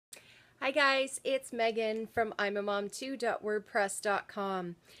Hi guys, it's Megan from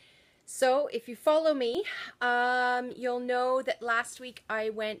imamom2.wordpress.com. So if you follow me, you'll know that last week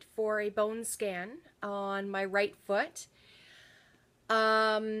I went for a bone scan on my right foot.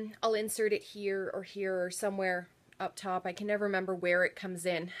 I'll insert it here or somewhere up top. I can never remember where it comes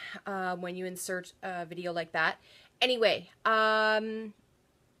in when you insert a video like that. Anyway,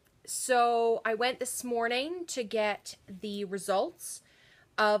 so I went this morning to get the results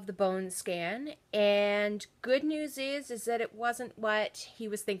of the bone scan, and good news is that it wasn't what he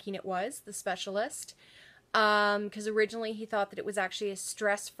was thinking it was, the specialist, because originally he thought that it was actually a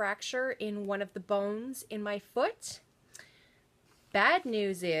stress fracture in one of the bones in my foot. Bad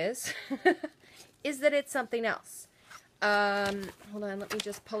news is is that it's something else. Hold on, let me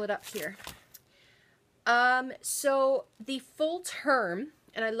just pull it up here. So the full term,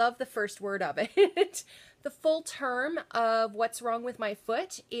 and I love the first word of it, the full term of what's wrong with my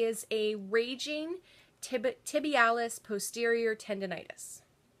foot is a raging tibialis posterior tendinitis.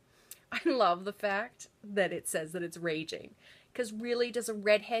 I love the fact that it says that it's raging, because really, does a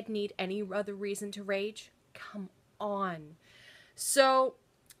redhead need any other reason to rage? Come on. So,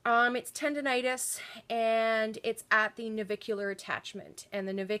 it's tendinitis, and it's at the navicular attachment. And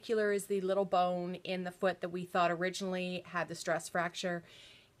the navicular is the little bone in the foot that we thought originally had the stress fracture.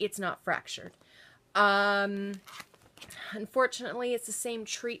 It's not fractured. Unfortunately, it's the same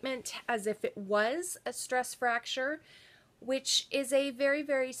treatment as if it was a stress fracture, which is a very,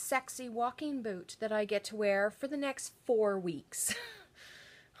 very sexy walking boot that I get to wear for the next 4 weeks.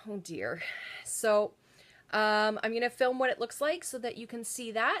 Oh dear. So, I'm going to film what it looks like so that you can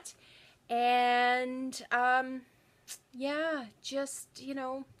see that. And, yeah, just,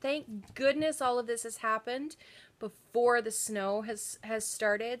 thank goodness all of this has happened before the snow has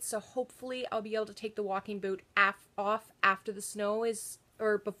started. So hopefully I'll be able to take the walking boot off after the snow is,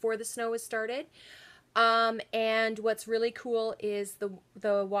 or before the snow has started. And what's really cool is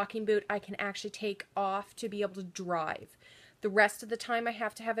the walking boot I can actually take off to be able to drive. The rest of the time I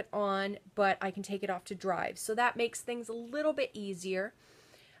have to have it on, but I can take it off to drive. So that makes things a little bit easier.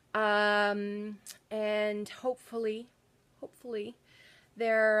 And hopefully,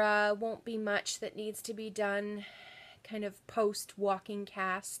 there won't be much that needs to be done kind of post-walking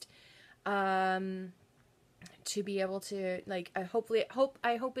cast to be able to, like, I hope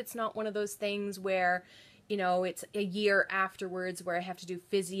it's not one of those things where, it's a year afterwards where I have to do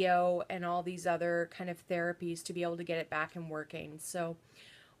physio and all these other kind of therapies to be able to get it back and working. So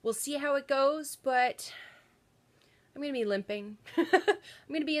we'll see how it goes, but I'm going to be limping. I'm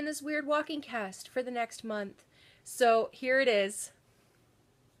going to be in this weird walking cast for the next month. So here it is.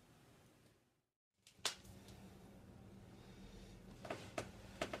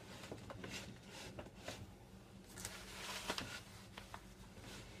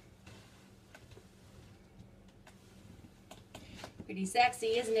 Pretty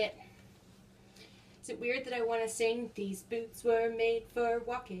sexy, isn't it? Is it weird that I want to sing, "These boots were made for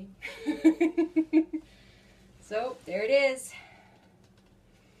walking"? So, there it is.